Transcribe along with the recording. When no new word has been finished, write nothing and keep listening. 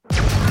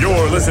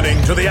You're listening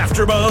to the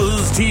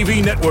AfterBuzz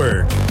TV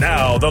Network,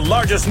 now the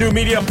largest new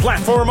media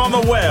platform on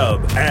the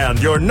web,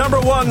 and your number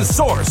one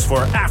source for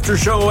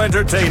after-show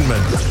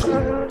entertainment.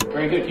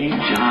 Very good, Dean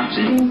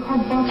Johnson.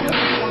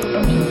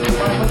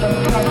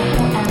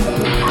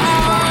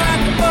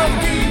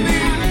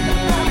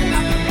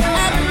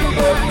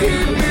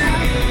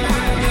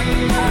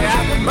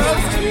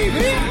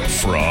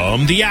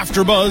 From the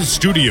AfterBuzz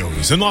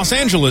Studios in Los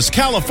Angeles,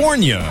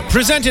 California,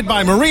 presented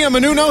by Maria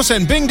Menounos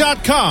and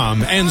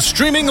Bing.com, and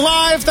streaming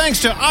live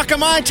thanks to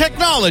Akamai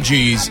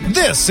Technologies,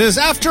 this is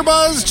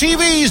AfterBuzz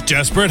TV's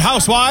Desperate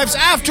Housewives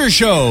After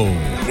Show.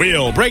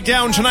 We'll break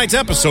down tonight's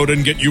episode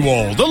and get you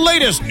all the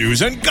latest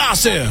news and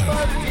gossip.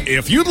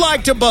 If you'd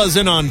like to buzz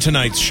in on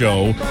tonight's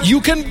show,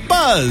 you can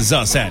buzz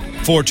us at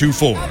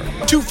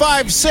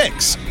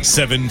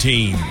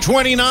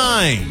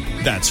 424-256-1729.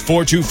 That's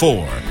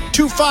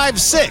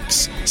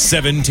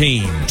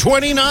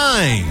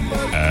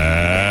 424-256-1729.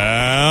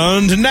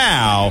 And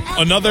now,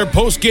 another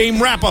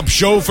post-game wrap-up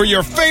show for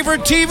your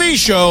favorite TV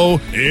show.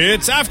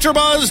 It's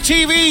AfterBuzz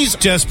TV's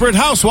Desperate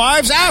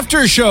Housewives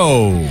After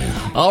Show.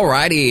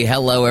 Alrighty,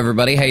 hello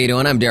everybody. How you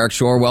doing? I'm Derek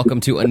Shore. Welcome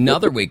to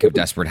another week of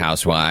Desperate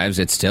Housewives.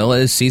 It still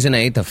is season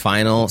 8, the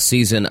final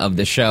season of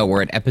the show.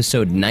 We're at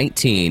episode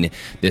 19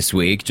 this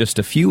week. Just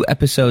a few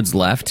episodes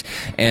left,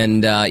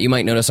 and you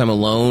might notice I'm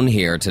alone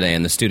here today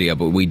in the studio,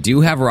 but we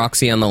do have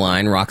Roxy on the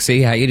line.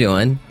 Roxy, how you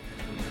doing?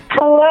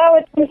 Hello.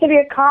 It seems to be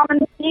a common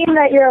theme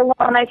that you're alone.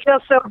 I feel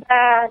so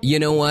bad. You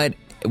know what?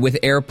 With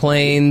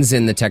airplanes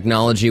and the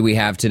technology we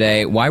have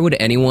today, why would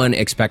anyone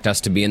expect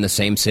us to be in the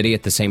same city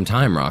at the same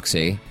time,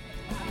 Roxy?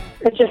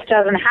 It just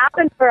doesn't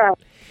happen for us.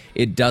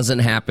 It doesn't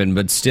happen,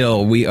 but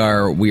still, we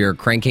are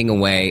cranking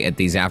away at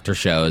these after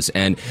shows.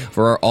 And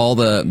for all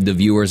the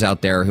viewers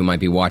out there who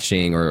might be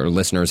watching or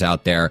listeners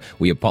out there,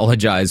 we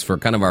apologize for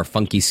kind of our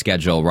funky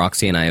schedule.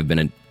 Roxy and I have been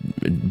a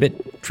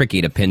bit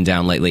tricky to pin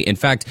down lately. In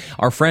fact,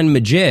 our friend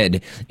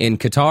Majid in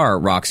Qatar,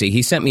 Roxy,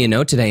 he sent me a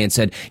note today and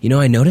said, you know,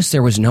 I noticed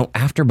there was no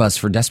AfterBuzz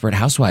for Desperate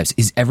Housewives.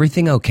 Is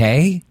everything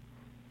okay?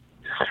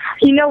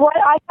 You know what?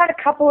 I had a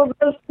couple of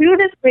those too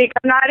this week.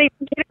 I'm not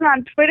even kidding.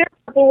 On Twitter,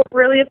 people were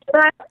really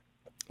upset.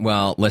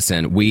 Well,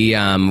 listen, we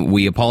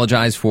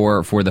apologize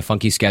for the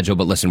funky schedule,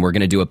 but listen, we're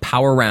going to do a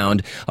power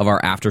round of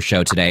our after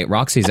show today.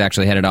 Roxy's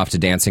actually headed off to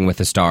Dancing with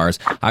the Stars.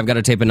 I've got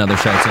to tape another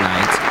show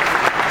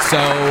tonight. So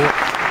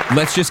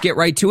let's just get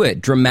right to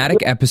it. Dramatic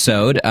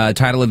episode.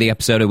 Title of the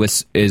episode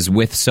is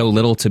With So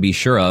Little to Be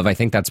Sure Of. I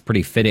think that's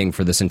pretty fitting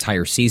for this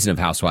entire season of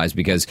Housewives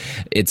because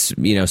it's,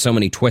 you know, so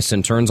many twists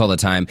and turns all the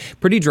time.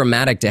 Pretty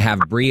dramatic to have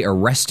Bri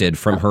arrested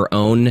from her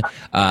own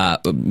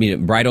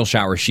bridal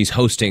shower she's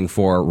hosting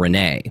for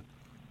Renee.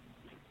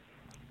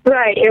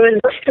 Right. It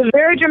was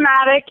very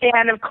dramatic,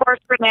 and of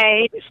course,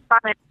 Renee is spun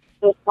into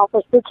this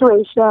awful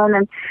situation,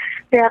 and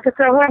they have to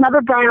throw her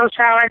another bridal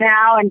shower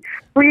now, and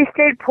Bri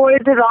stayed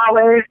poised as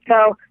always,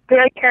 so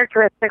very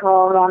characteristic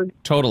all of them.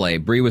 Totally.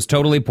 Bri was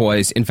totally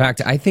poised. In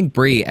fact, I think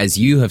Bri, as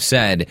you have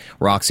said,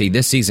 Roxy,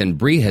 this season,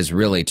 Bri has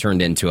really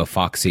turned into a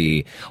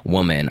foxy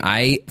woman.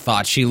 I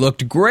thought she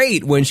looked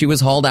great when she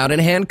was hauled out in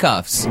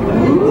handcuffs.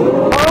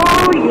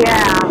 Oh,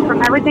 yeah.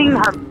 From everything,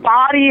 her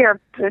body,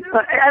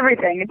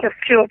 everything. It just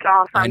feels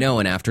awesome. I know,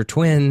 and after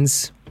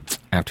twins,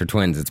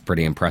 it's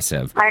pretty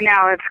impressive. I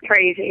know, it's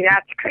crazy.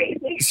 That's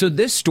crazy. So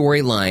this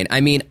storyline, I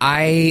mean,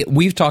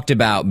 we've talked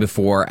about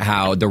before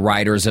how the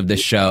writers of the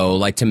show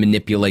like to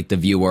manipulate the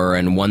viewer,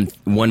 and one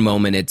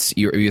moment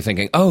you're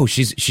thinking, oh,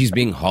 she's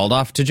being hauled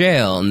off to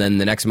jail, and then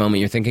the next moment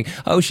you're thinking,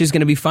 oh, she's going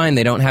to be fine,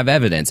 they don't have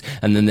evidence,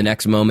 and then the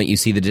next moment you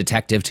see the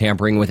detective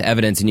tampering with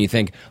evidence, and you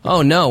think,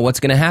 oh no,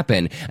 what's going to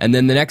happen? And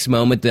then the next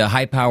moment the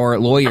high power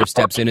lawyer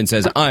steps in and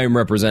says, I'm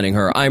representing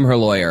her, I'm her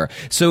lawyer.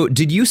 So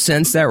did you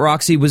sense that,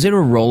 Roxy? Was it a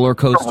roller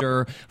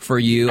coaster for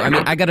you? I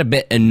mean, I got a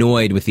bit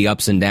annoyed with the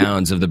ups and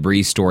downs of the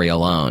Bri story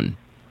alone.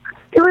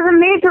 It was a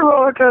major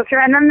roller coaster,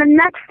 and then the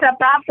next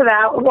step after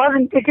that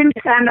it didn't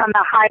just end on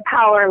the high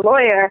power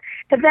lawyer.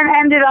 It then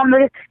ended on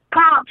the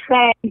cop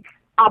saying,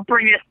 I'll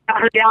bring this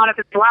down if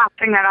it's the last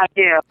thing that I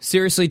do.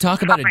 Seriously,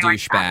 talk about a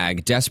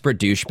douchebag, desperate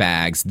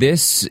douchebags.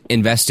 This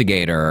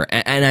investigator,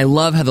 and I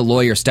love how the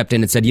lawyer stepped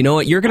in and said, you know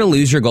what, you're going to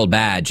lose your gold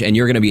badge, and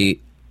you're going to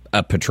be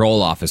a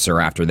patrol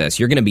officer after this.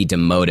 You're going to be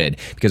demoted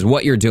because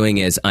what you're doing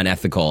is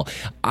unethical.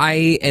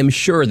 I am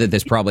sure that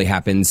this probably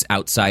happens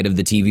outside of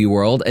the TV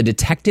world. A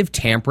detective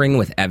tampering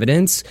with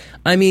evidence?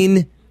 I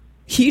mean,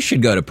 he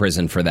should go to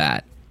prison for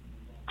that.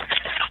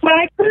 What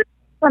I couldn't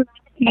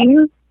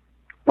understand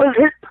was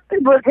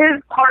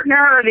his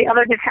partner or the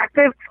other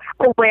detective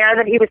aware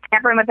that he was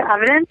tampering with the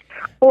evidence,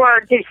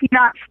 or did he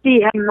not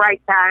see him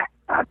write that?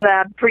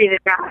 The Bri's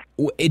address.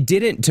 It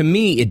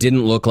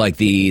didn't look like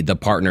the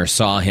partner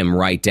saw him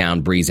write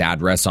down Bri's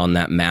address on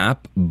that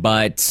map,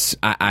 but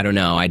I don't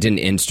know. I didn't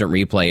instant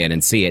replay it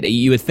and see it.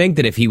 You would think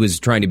that if he was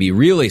trying to be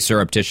really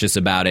surreptitious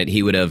about it,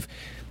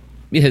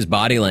 his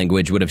body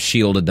language would have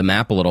shielded the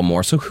map a little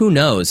more. So who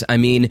knows? I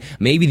mean,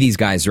 maybe these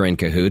guys are in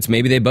cahoots.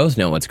 Maybe they both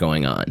know what's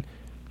going on.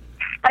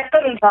 I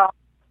couldn't tell.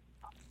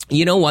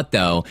 You know what,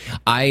 though?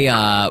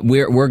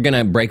 We're going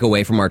to break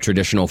away from our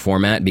traditional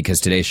format because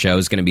today's show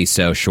is going to be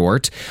so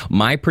short.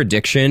 My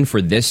prediction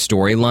for this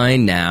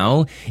storyline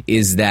now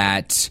is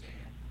that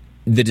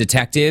the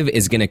detective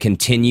is going to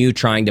continue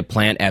trying to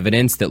plant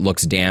evidence that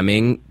looks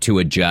damning to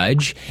a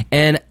judge,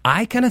 and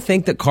I kind of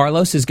think that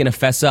Carlos is going to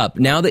fess up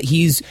now that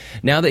he's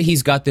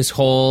got this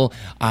whole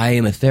I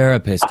am a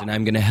therapist and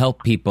I'm going to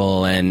help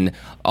people and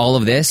all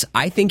of this.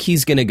 I think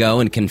he's going to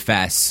go and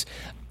confess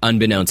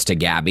unbeknownst to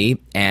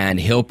Gabby, and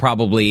he'll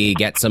probably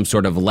get some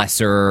sort of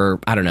lesser,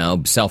 I don't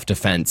know,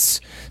 self-defense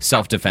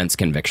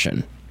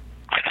conviction.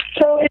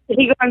 So is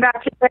he going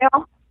back to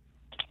jail?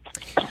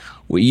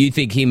 Well, you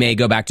think he may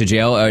go back to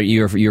jail? Or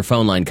your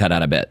phone line cut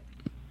out a bit.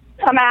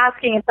 I'm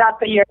asking if that's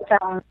what you're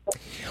telling.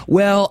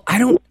 Well, I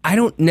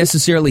don't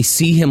necessarily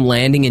see him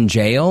landing in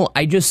jail.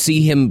 I just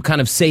see him kind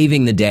of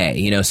saving the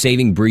day,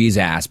 saving Bree's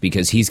ass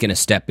because he's going to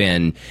step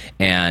in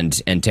and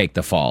take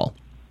the fall.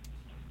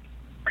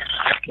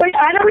 But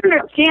I don't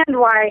understand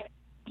why,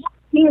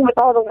 with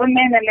all the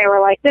women, and they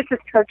were like, "This is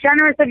so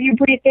generous of you,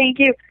 Bree, thank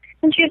you,"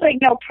 and she's like,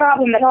 "No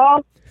problem at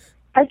all."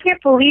 I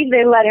can't believe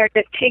they let her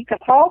just take the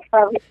fall for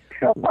everything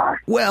so far.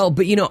 Well,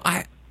 but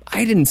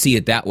I didn't see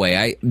it that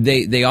way.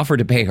 They offered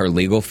to pay her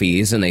legal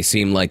fees, and they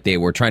seemed like they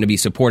were trying to be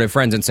supportive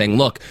friends and saying,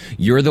 "Look,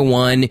 you're the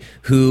one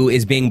who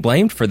is being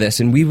blamed for this,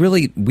 and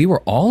we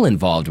were all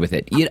involved with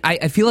it."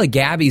 I feel like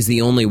Gabby's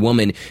the only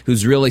woman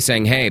who's really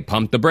saying, "Hey,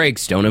 pump the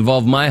brakes, don't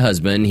involve my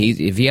husband.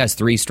 If he has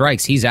 3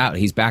 strikes, he's out.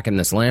 He's back in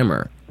the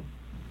slammer."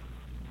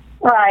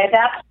 Right,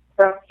 that's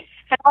true.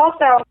 And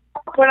also,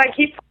 what I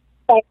keep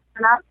saying,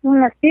 we're not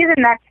seeing the season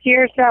next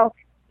year, so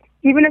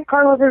even if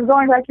Carlos is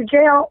going back to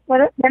jail,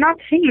 they're not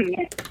seeing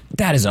it.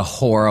 That is a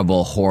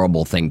horrible,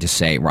 horrible thing to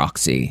say,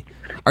 Roxy.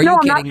 Are you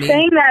kidding me? I'm not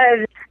saying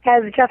that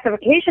as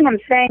justification. I'm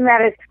saying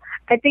that as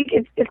I think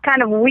it's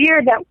kind of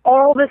weird that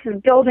all this is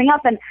building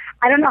up, and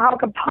I don't know how it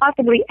could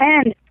possibly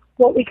end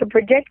what we could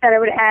predict that it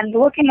would end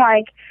looking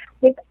like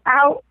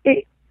without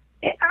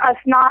us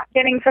not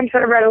getting some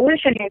sort of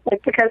resolution,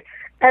 because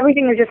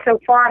everything is just so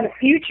far in the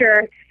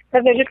future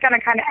that they're just going to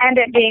kind of end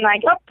it being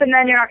like, oh, and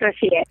then you're not going to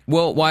see it.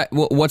 Well,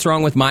 what's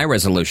wrong with my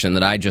resolution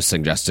that I just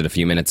suggested a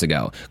few minutes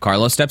ago?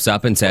 Carlos steps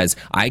up and says,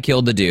 I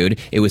killed the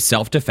dude. It was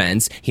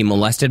self-defense. He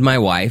molested my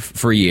wife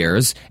for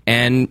years,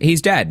 and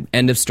he's dead.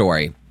 End of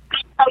story.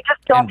 I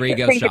just don't think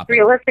it's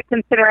realistic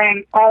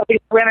considering all these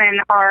women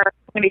are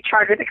going to be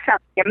charged with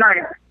accepting a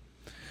murder.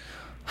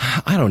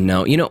 I don't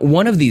know.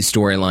 One of these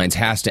storylines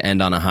has to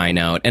end on a high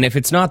note. And if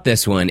it's not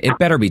this one, it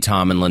better be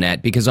Tom and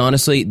Lynette, because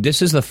honestly,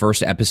 this is the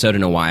first episode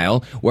in a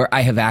while where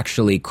I have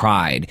actually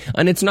cried.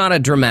 And it's not a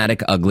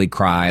dramatic, ugly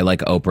cry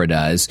like Oprah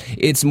does.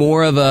 It's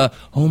more of a,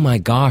 oh my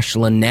gosh,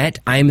 Lynette,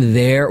 I'm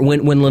there.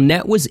 When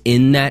Lynette was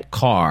in that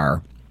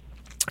car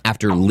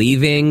after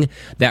leaving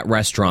that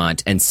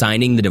restaurant and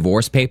signing the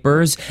divorce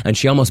papers, and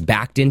she almost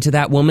backed into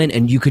that woman,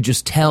 and you could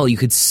just tell, you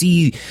could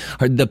see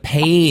the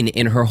pain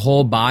in her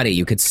whole body.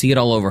 You could see it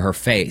all over her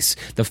face.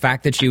 The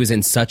fact that she was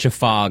in such a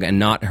fog and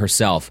not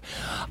herself.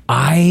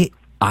 I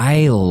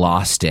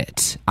lost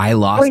it. I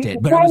lost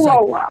it. But I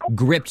was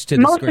gripped to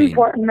the screen. Most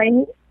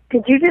importantly,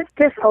 did you just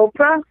diss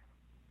Oprah?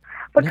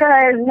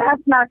 Because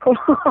that's not cool.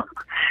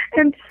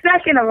 And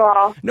second of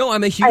all... No,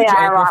 I'm a huge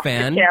Oprah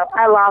fan.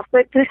 I lost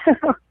it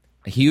too.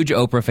 A huge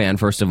Oprah fan,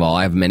 first of all.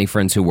 I have many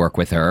friends who work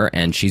with her,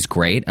 and she's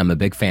great. I'm a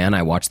big fan.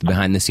 I watch the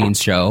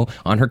behind-the-scenes show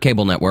on her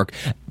cable network.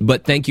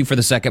 But thank you for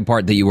the second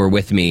part that you were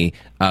with me,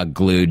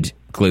 glued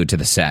to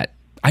the set.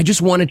 I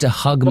just wanted to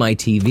hug my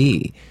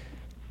TV.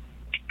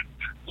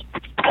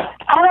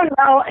 I don't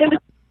know. It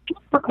was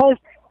because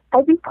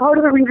I think part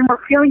of the reason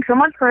we're feeling so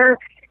much for her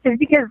is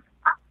because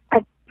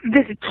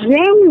this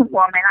Jane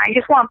woman, I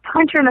just want to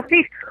punch her in the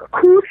face,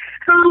 who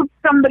served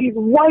somebody's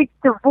wife's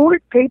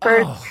divorce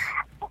papers. Oh.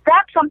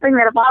 That's something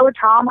that if I were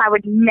Tom, I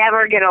would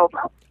never get over.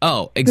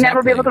 Oh, exactly.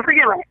 Never be able to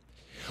forgive it.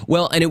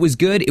 Well, and it was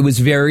good. It was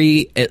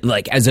very,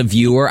 as a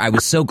viewer, I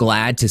was so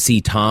glad to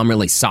see Tom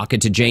really sock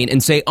it to Jane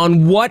and say,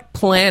 on what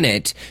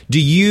planet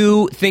do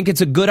you think it's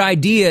a good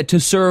idea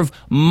to serve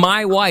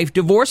my wife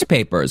divorce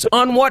papers?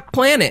 On what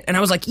planet? And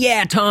I was like,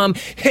 yeah, Tom,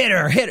 hit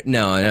her.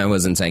 No, I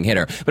wasn't saying hit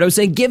her, but I was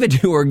saying give it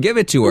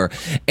to her.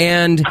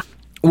 And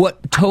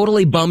what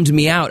totally bummed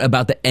me out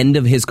about the end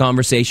of his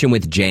conversation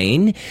with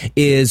Jane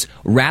is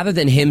rather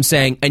than him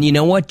saying, and you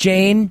know what,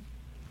 Jane?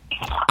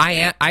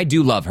 I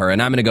do love her,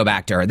 and I'm going to go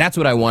back to her. That's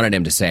what I wanted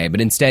him to say. But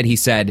instead, he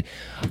said,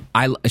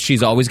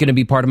 she's always going to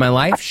be part of my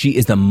life. She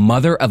is the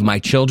mother of my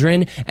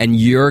children, and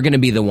you're going to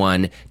be the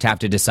one to have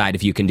to decide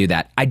if you can do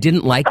that. I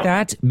didn't like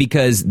that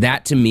because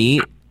that, to me,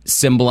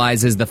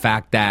 symbolizes the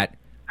fact that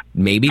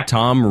maybe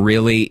Tom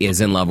really is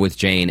in love with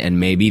Jane, and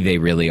maybe they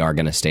really are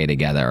going to stay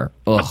together.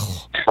 Ugh.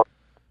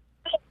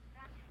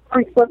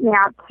 Split me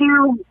out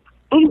too.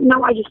 I don't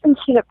know. I just think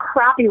she's a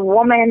crappy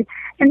woman,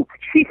 and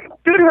she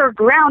stood her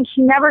ground. She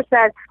never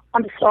said,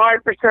 "I'm sorry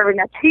for serving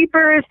the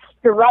papers.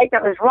 You're right.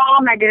 That was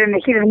wrong. I did it in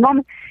the heat of the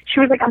moment." She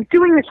was like, "I'm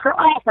doing this for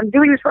us. I'm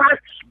doing this for us."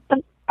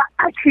 And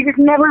she just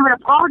never even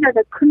apologized.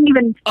 I couldn't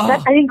even. I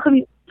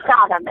couldn't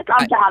fathom. It's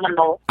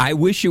unfathomable. I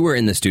wish you were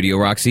in the studio,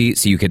 Roxy,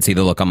 so you could see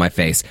the look on my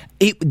face.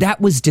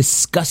 That was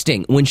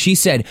disgusting. When she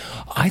said,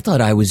 I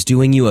thought I was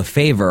doing you a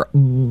favor.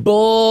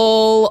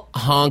 Bull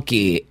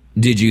honky.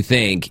 Did you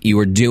think you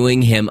were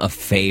doing him a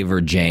favor,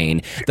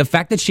 Jane? The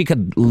fact that she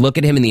could look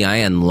at him in the eye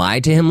and lie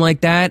to him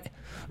like that?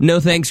 No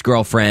thanks,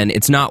 girlfriend.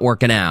 It's not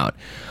working out.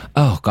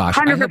 Oh, gosh.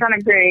 100%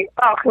 agree.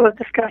 Oh, it was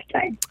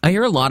disgusting. I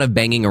hear a lot of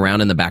banging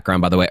around in the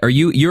background, by the way.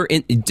 You're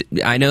in,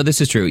 I know this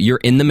is true. You're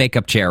in the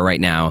makeup chair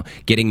right now,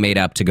 getting made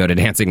up to go to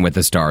Dancing with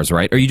the Stars,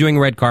 right? Are you doing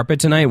red carpet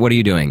tonight? What are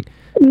you doing?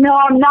 No,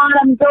 I'm not.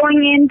 I'm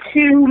going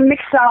into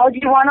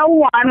Mixology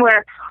 101,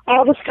 where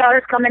all the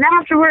stars come in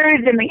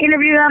afterwards, and we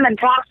interview them and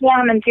talk to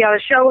them and see how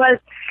the show was.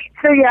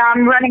 So, yeah,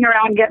 I'm running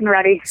around getting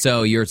ready.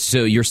 So you're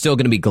still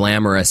going to be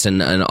glamorous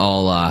and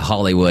all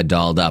Hollywood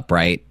dolled up,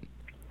 right?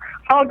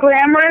 All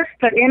glamorous,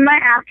 but in my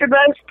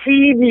AfterBuzz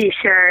TV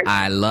shirt.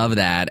 I love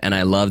that, and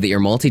I love that you're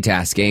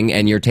multitasking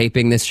and you're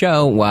taping this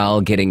show while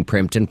getting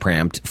primped and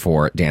pramped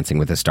for Dancing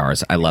with the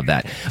Stars. I love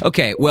that.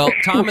 Okay, well,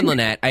 Tom and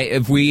Lynette,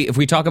 if we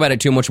talk about it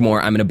too much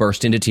more, I'm going to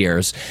burst into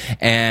tears,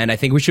 and I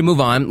think we should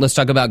move on. Let's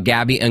talk about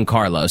Gabby and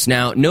Carlos.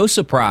 Now, no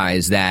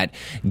surprise that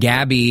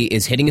Gabby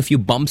is hitting a few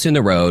bumps in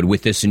the road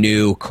with this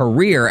new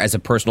career as a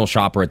personal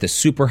shopper at the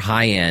super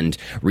high-end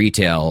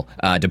retail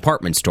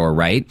department store,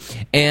 right?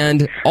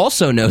 And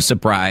also no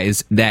surprise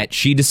that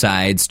she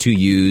decides to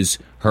use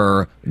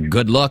her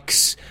good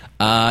looks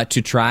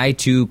to try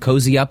to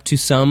cozy up to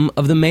some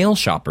of the male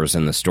shoppers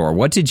in the store.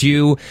 What did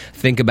you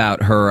think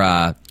about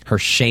her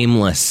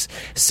shameless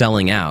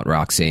selling out,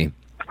 Roxy?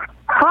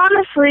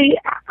 Honestly,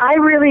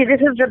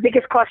 this is the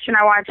biggest question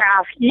I wanted to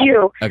ask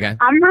you. Okay.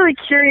 I'm really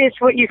curious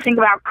what you think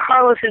about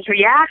Carlos's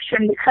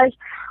reaction, because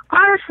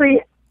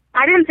honestly,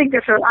 I didn't think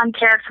this was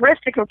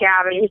uncharacteristic of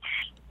Gabby.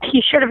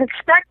 He should have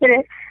expected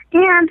it.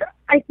 And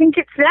I think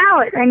it's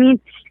valid. I mean,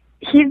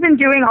 he's been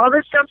doing all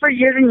this stuff for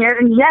years and years,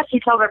 and yes,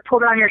 he tells her, pull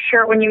down your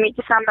shirt when you meet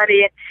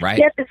somebody. Right.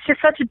 Yes, it's just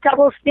such a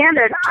double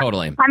standard.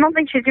 Totally. I don't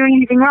think she's doing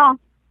anything wrong.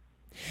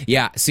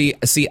 Yeah, see,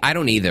 I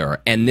don't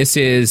either. And this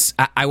is,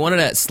 I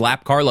wanted to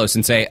slap Carlos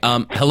and say,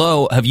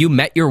 hello, have you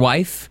met your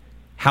wife?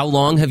 How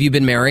long have you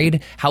been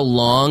married? How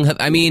long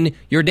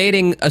you're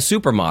dating a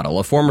supermodel,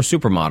 a former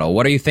supermodel.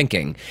 What are you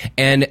thinking?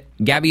 And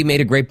Gabby made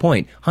a great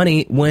point.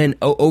 Honey, when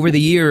over the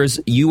years,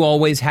 you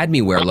always had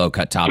me wear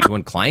low-cut tops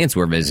when clients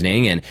were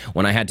visiting and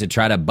when I had to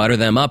try to butter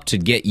them up to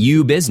get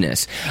you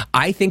business.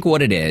 I think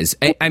what it is,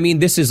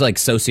 this is like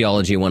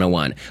sociology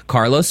 101.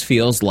 Carlos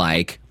feels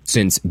like,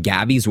 since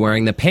Gabby's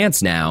wearing the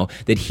pants now,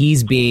 that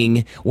he's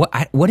being,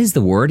 what is the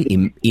word?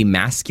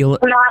 Emasculated.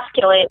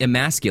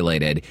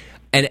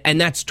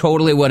 And that's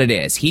totally what it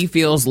is. He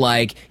feels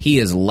like he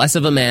is less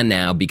of a man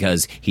now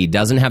because he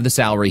doesn't have the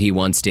salary he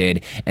once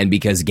did, and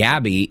because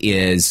Gabby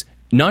is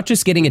not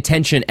just getting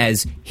attention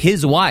as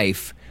his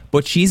wife,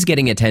 but she's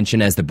getting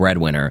attention as the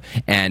breadwinner.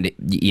 And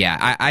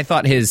yeah, I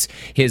thought his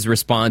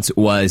response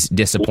was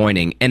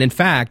disappointing. And in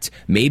fact,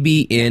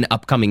 maybe in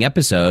upcoming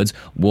episodes,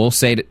 we'll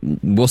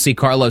see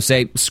Carlos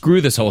say, "Screw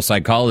this whole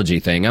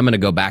psychology thing. I'm going to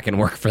go back and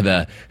work for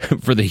the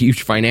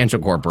huge financial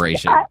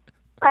corporation."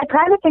 I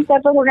kind of think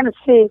that's what we're going to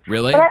see.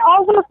 Really? But I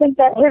also think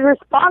that his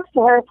response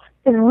to her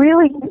is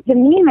really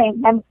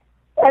demeaning. And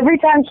every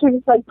time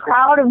she's like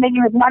proud of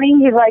making his money,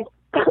 he's like,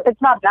 it's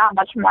not that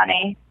much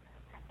money.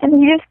 And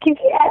he just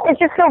keeps, it's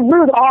just so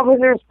rude, all of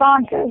his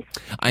responses.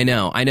 I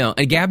know.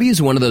 And Gabby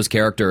is one of those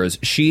characters.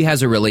 She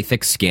has a really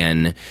thick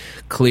skin.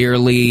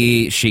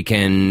 Clearly, she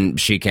can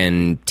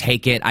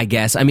take it, I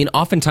guess. I mean,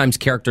 oftentimes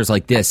characters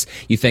like this,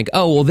 you think,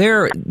 oh, well,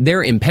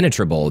 they're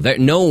impenetrable.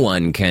 No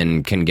one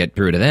can get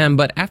through to them.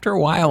 But after a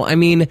while, I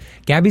mean,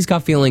 Gabby's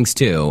got feelings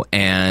too.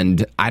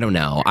 And I don't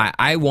know.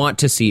 I want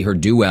to see her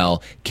do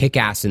well, kick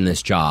ass in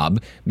this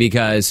job,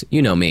 because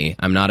you know me.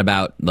 I'm not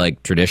about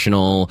like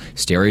traditional,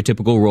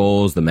 stereotypical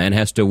roles. The man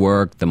has to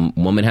work. The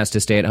woman has to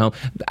stay at home.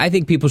 I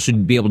think people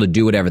should be able to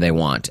do whatever they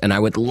want. And I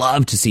would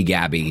love to see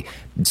Gabby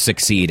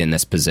succeed in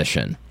this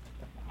position.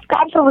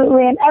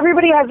 Absolutely. And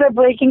everybody has their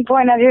breaking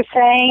point, as you're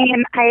saying.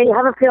 And I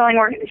have a feeling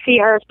we're going to see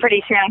her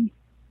pretty soon.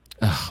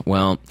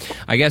 Well,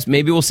 I guess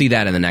maybe we'll see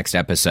that in the next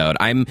episode.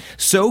 I'm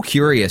so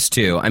curious,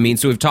 too. I mean,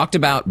 so we've talked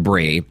about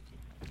Brie.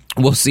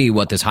 We'll see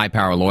what this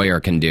high-power lawyer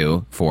can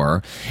do for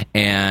her.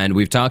 And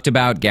we've talked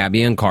about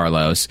Gabby and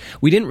Carlos.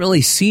 We didn't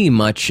really see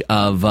much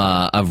of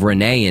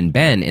Renee and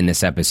Ben in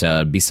this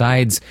episode,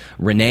 besides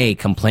Renee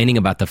complaining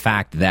about the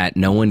fact that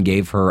no one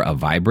gave her a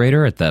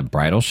vibrator at the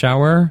bridal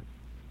shower.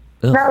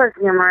 Ugh. That was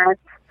humorous.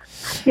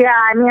 Yeah,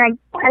 I mean,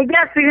 I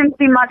guess we didn't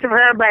see much of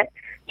her, but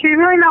she's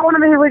really not one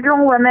of the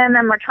original women,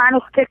 and we're trying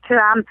to stick to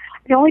them.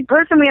 The only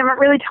person we haven't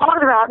really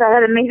talked about that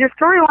had a major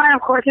storyline,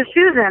 of course, is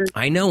Susan.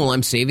 I know. Well,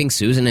 I'm saving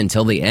Susan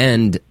until the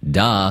end.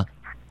 Duh.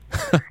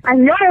 I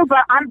know, but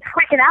I'm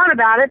freaking out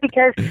about it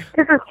because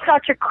this is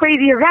such a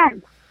crazy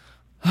event.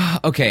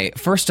 Okay,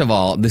 first of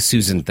all, the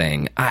Susan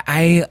thing.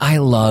 I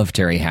love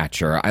Terry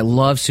Hatcher. I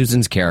love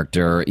Susan's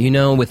character. You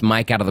know, with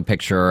Mike out of the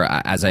picture,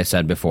 as I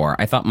said before,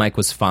 I thought Mike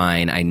was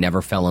fine. I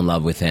never fell in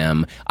love with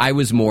him. I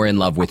was more in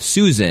love with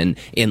Susan,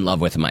 in love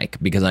with Mike,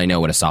 because I know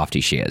what a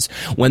softie she is.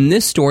 When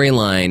this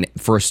storyline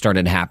first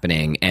started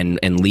happening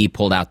and Lee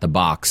pulled out the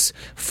box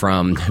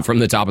from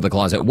the top of the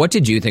closet, what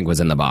did you think was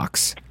in the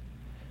box?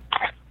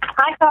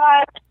 I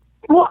thought,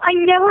 well, I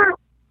never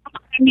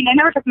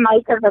took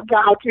Mike as a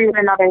guy to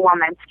another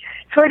woman.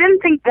 So I didn't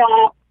think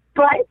that.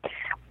 But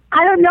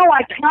I don't know.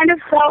 I kind of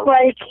felt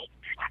like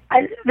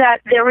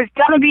that there was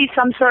going to be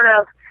some sort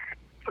of,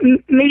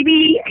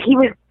 maybe he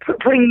was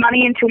putting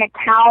money into an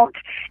account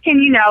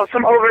in, you know,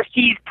 some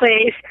overseas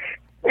place,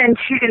 and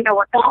she didn't know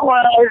what that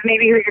was.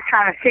 Maybe he was just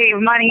trying to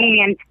save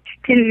money and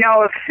didn't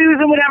know if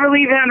Susan would ever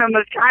leave him and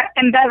was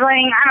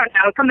embezzling. I don't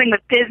know, something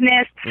with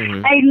business.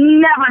 Mm-hmm. I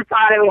never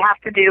thought it would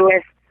have to do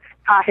with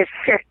his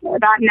sister.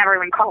 That never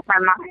even crossed my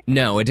mind.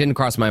 No, it didn't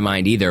cross my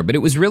mind either. But it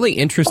was really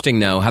interesting,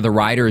 though, how the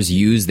writers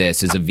use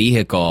this as a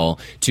vehicle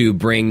to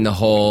bring the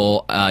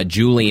whole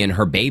Julie and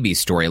her baby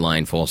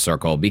storyline full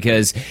circle.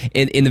 Because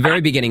in the very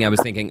beginning, I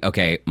was thinking,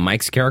 okay,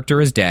 Mike's character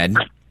is dead.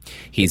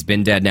 He's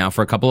been dead now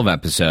for a couple of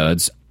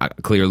episodes.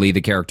 Clearly,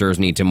 the characters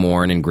need to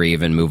mourn and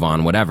grieve and move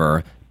on,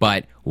 whatever.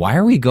 But why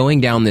are we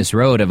going down this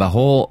road of a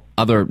whole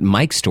other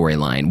Mike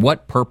storyline?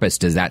 What purpose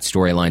does that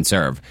storyline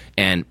serve?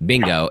 And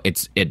bingo,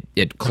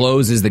 it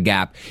closes the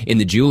gap in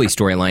the Julie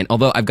storyline.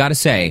 Although I've got to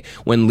say,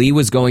 when Lee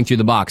was going through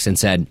the box and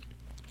said,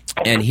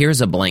 and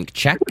here's a blank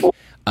check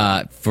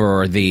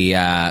for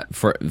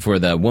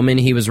the woman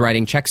he was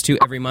writing checks to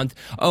every month.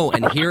 Oh,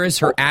 and here is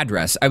her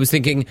address. I was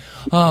thinking,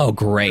 oh,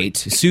 great.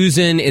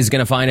 Susan is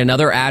going to find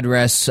another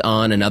address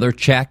on another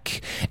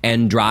check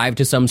and drive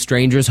to some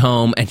stranger's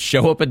home and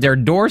show up at their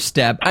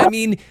doorstep. I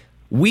mean,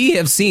 we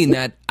have seen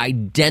that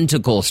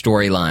identical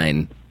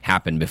storyline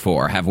happen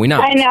before, have we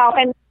not? I know.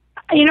 And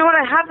you know what?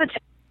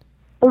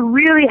 I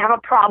really have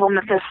a problem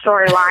with this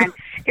storyline.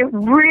 It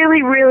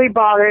really, really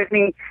bothers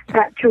me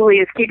that Julie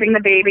is keeping the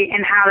baby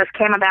and how this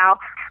came about.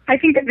 I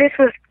think that this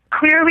was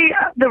clearly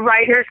the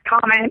writer's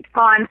comment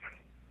on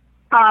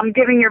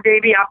giving your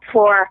baby up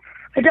for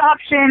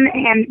adoption,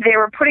 and they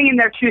were putting in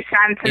their 2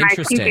 cents, and I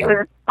think it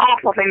was an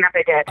awful thing that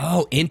they did.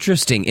 Oh,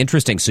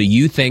 interesting. So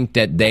you think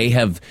that they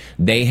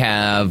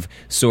have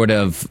sort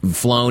of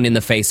flown in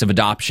the face of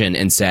adoption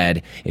and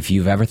said, if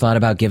you've ever thought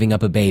about giving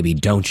up a baby,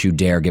 don't you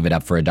dare give it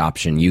up for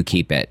adoption. You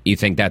keep it. You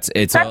think that's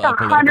a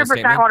 100%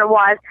 statement? What it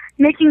was.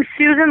 Making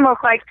Susan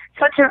look like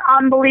such an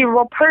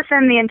unbelievable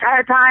person the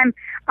entire time,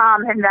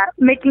 and that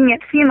making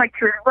it seem like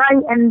she was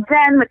right, and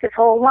then with this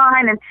whole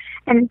line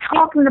and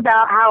talking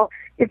about how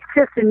it's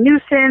just a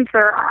nuisance,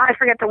 or I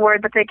forget the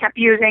word that they kept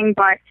using,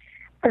 but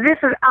this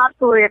is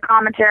absolutely a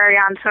commentary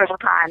on social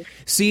times.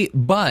 See,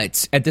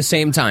 but at the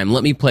same time,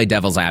 let me play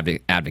devil's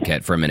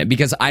advocate for a minute,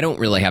 because I don't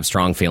really have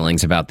strong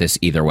feelings about this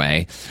either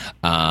way.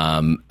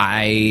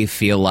 I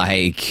feel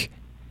like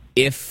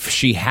if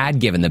she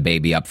had given the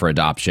baby up for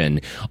adoption,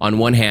 on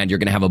one hand, you're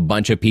going to have a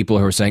bunch of people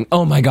who are saying,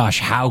 oh my gosh,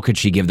 how could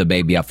she give the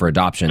baby up for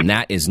adoption?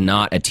 That is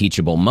not a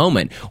teachable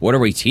moment. What are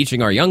we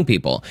teaching our young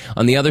people?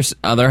 On the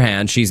other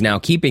hand, she's now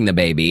keeping the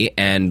baby.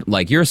 And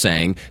like you're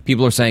saying,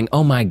 people are saying,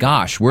 oh my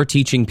gosh, we're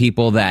teaching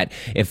people that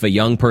if a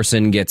young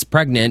person gets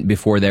pregnant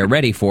before they're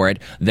ready for it,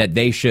 that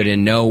they should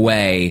in no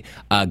way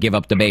give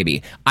up the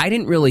baby. I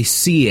didn't really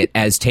see it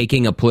as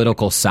taking a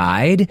political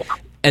side.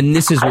 And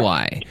this is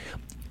why.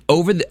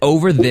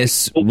 Over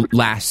this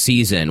last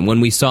season, when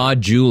we saw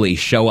Julie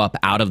show up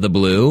out of the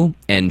blue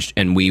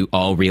and we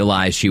all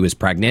realized she was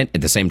pregnant,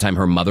 at the same time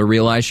her mother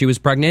realized she was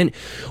pregnant,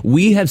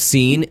 we have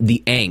seen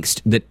the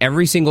angst that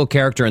every single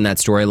character in that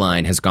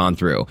storyline has gone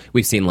through.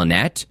 We've seen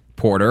Lynette,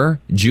 Porter,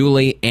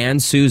 Julie,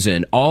 and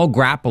Susan all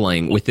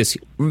grappling with this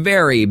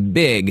very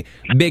big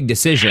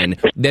decision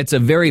that's a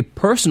very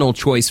personal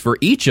choice for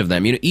each of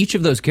them. You know, each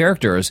of those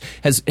characters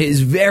is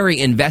very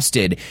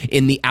invested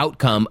in the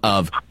outcome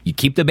of you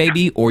keep the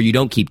baby or you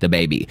don't keep the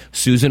baby.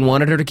 Susan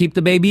wanted her to keep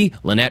the baby.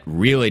 Lynette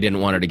really didn't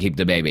want her to keep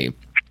the baby.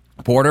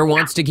 Porter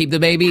wants to keep the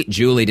baby.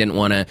 Julie didn't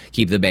want to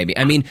keep the baby.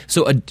 I mean,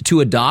 so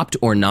to adopt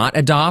or not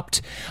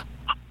adopt,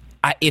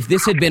 if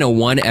this had been a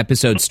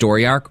 1-episode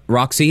story arc,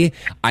 Roxy,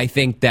 I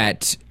think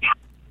that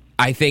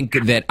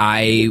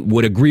I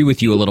would agree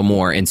with you a little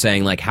more in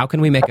saying, like, how can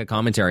we make a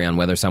commentary on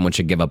whether someone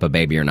should give up a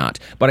baby or not?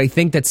 But I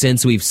think that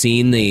since we've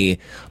seen the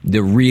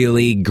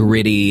really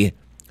gritty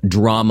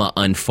drama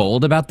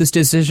unfold about this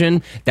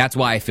decision, that's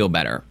why I feel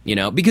better, you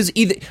know, because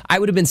I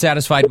would have been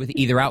satisfied with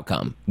either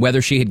outcome,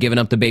 whether she had given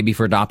up the baby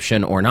for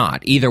adoption or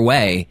not. Either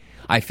way,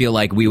 I feel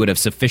like we would have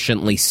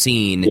sufficiently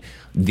seen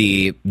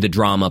the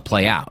drama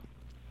play out.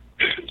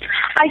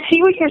 I see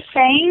what you're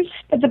saying,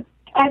 but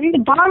I think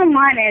the bottom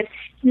line is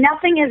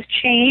nothing has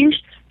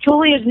changed.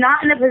 Julie is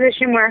not in a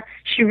position where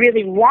she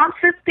really wants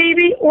this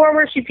baby or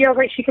where she feels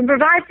like she can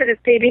provide for this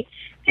baby.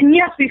 And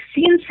yes, we've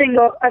seen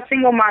a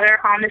single mother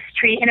on the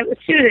street, and it was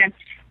Susan.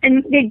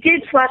 And they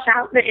did flesh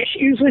out the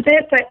issues with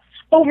it, but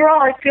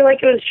overall I feel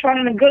like it was shown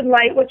in a good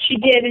light what she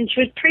did, and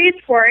she was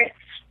praised for it.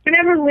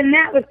 whenever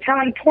Lynette was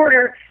telling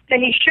Porter that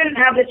he shouldn't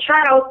have the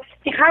child,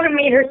 it kind of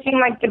made her seem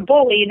like the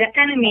bully, the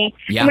enemy.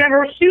 Yeah. And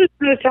whenever Susan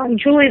was telling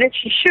Julie that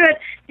she should,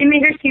 it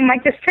made her seem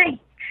like the saint.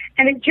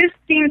 And it just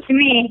seemed to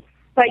me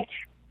like,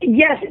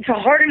 yes, it's a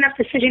hard enough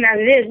decision as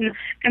it is,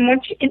 and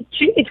once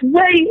it's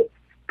way.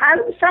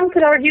 Some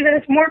could argue that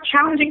it's more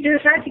challenging to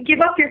decide to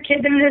give up your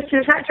kid than it is to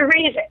decide to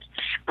raise it.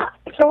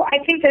 So I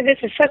think that this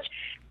is such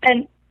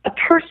a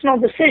personal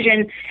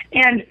decision,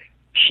 and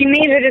she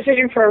made her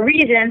decision for a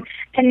reason.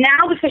 And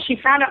now, because she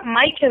found out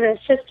Mike is a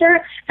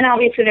sister, and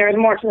obviously there is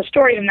more to the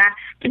story than that,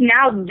 but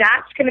now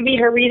that's going to be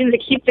her reason to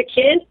keep the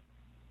kid.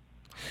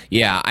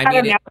 Yeah, I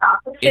don't know.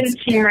 It didn't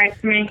seem right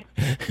to me.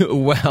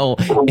 Well,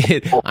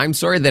 I'm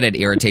sorry that it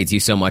irritates you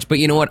so much, but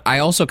you know what? I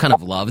also kind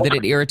of love that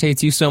it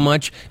irritates you so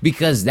much,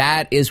 because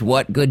that is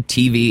what good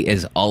TV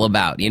is all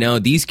about. You know,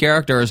 these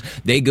characters,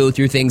 they go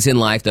through things in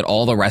life that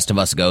all the rest of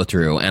us go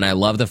through, and I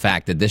love the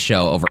fact that this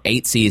show, over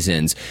 8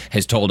 seasons,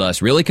 has told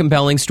us really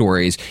compelling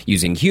stories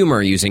using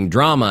humor, using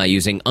drama,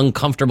 using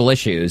uncomfortable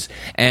issues,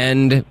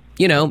 and,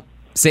 you know,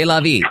 c'est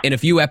la vie. In a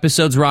few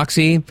episodes,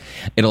 Roxy,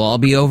 it'll all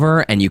be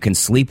over and you can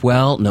sleep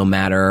well no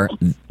matter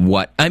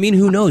what. I mean,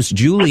 who knows?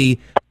 Julie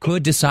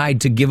could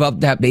decide to give up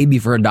that baby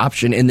for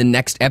adoption in the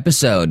next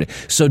episode.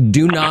 So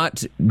do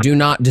not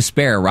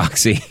despair,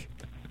 Roxy.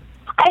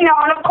 I know,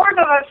 and of course,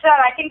 as I said,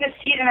 I think this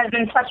season has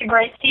been such a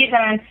great season,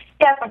 and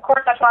yes, of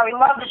course, that's why we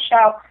love the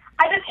show.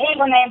 I just hate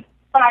when I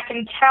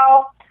can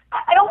tell.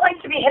 I don't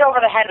like to be hit over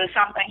the head with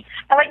something.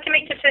 I like to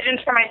make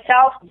decisions for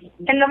myself,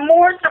 and the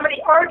more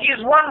somebody argues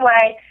one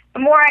way, the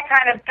more I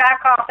kind of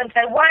back off and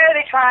say, why are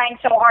they trying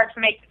so hard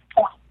to make this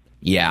point?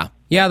 Yeah,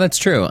 that's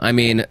true. I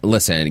mean,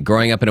 listen,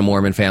 growing up in a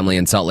Mormon family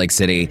in Salt Lake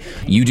City,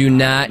 you do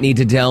not need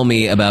to tell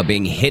me about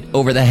being hit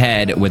over the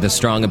head with a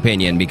strong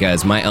opinion,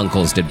 because my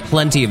uncles did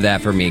plenty of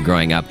that for me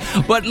growing up.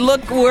 But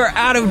look, we're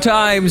out of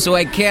time, so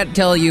I can't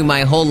tell you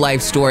my whole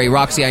life story.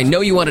 Roxy, I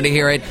know you wanted to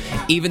hear it.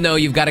 Even though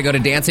you've got to go to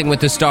Dancing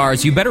with the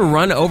Stars, you better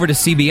run over to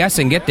CBS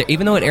and get there.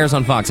 Even though it airs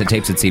on Fox, it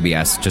tapes at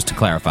CBS, just to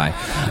clarify.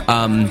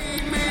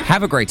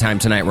 Have a great time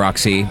tonight,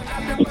 Roxy.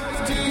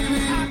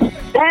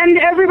 And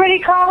everybody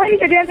calling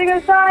to Dancing with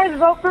the Stars,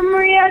 vote for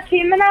Maria,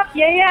 teaming up,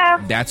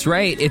 yeah. That's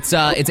right. It's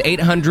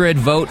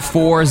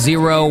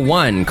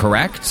 800-VOTE-401,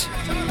 correct?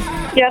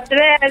 Yes,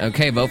 it is.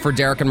 Okay, vote for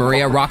Derek and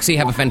Maria. Roxy,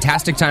 have a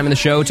fantastic time in the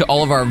show. To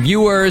all of our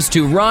viewers,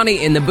 to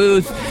Ronnie in the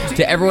booth,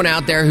 to everyone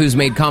out there who's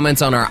made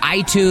comments on our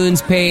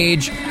iTunes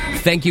page,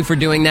 thank you for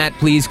doing that.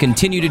 Please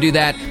continue to do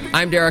that.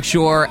 I'm Derek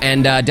Shore,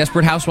 and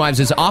Desperate Housewives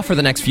is off for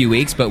the next few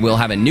weeks, but we'll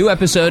have a new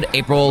episode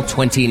April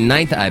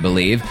 29th, I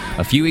believe,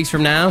 a few weeks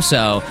from now.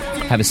 So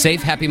have a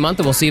safe, happy month,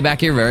 and we'll see you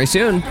back here very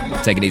soon.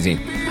 Take it easy.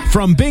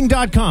 From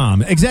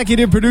Bing.com,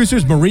 executive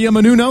producers Maria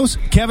Menounos,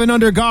 Kevin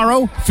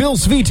Undergaro, Phil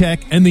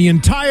Svitek, and the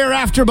entire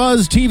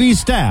AfterBuzz TV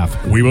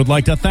staff, we would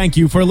like to thank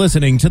you for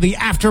listening to the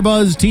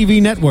AfterBuzz TV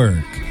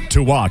network.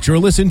 To watch or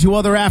listen to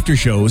other after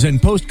shows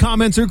and post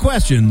comments or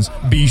questions,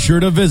 be sure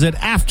to visit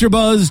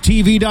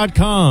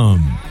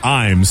AfterBuzzTV.com.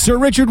 I'm Sir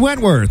Richard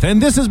Wentworth,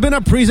 and this has been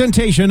a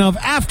presentation of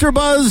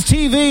AfterBuzz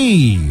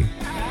TV.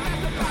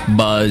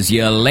 Buzz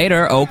you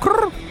later,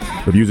 Oker.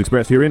 The views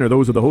expressed herein are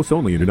those of the hosts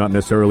only and do not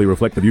necessarily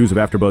reflect the views of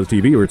AfterBuzz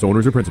TV or its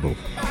owners or principals.